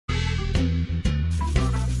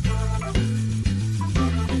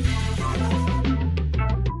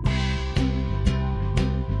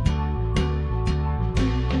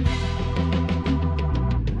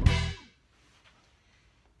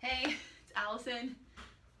Allyson,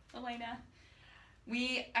 Alayna.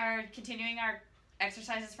 We are continuing our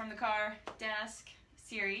exercises from the car desk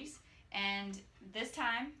series, and this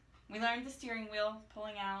time we learned the steering wheel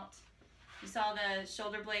pulling out. You saw the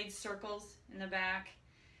shoulder blades circles in the back.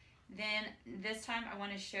 Then this time I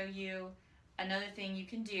want to show you another thing you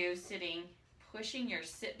can do sitting, pushing your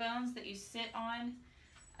sit bones that you sit on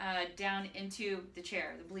down into the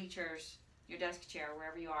chair, the bleachers, your desk chair,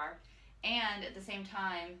 wherever you are. And at the same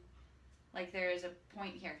time, like there is a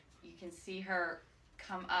point here, you can see her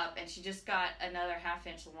come up, and she just got another ½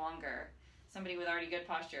 inch longer. Somebody with already good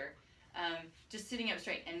posture. Just sitting up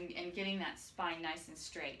straight and getting that spine nice and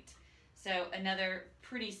straight. So another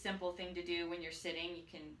pretty simple thing to do when you're sitting, you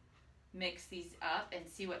can mix these up and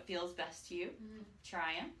see what feels best to you.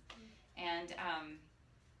 Try them. And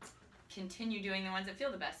continue doing the ones that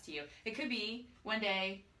feel the best to you. It could be one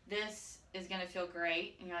day this is going to feel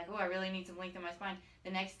great and you're like, oh, I really need some length in my spine.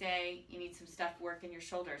 The next day you need some stuff work in your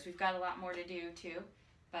shoulders. We've got a lot more to do too,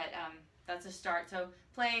 but that's a start. So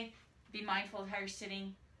play, be mindful of how you're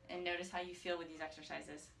sitting, and notice how you feel with these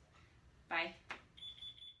exercises. Bye.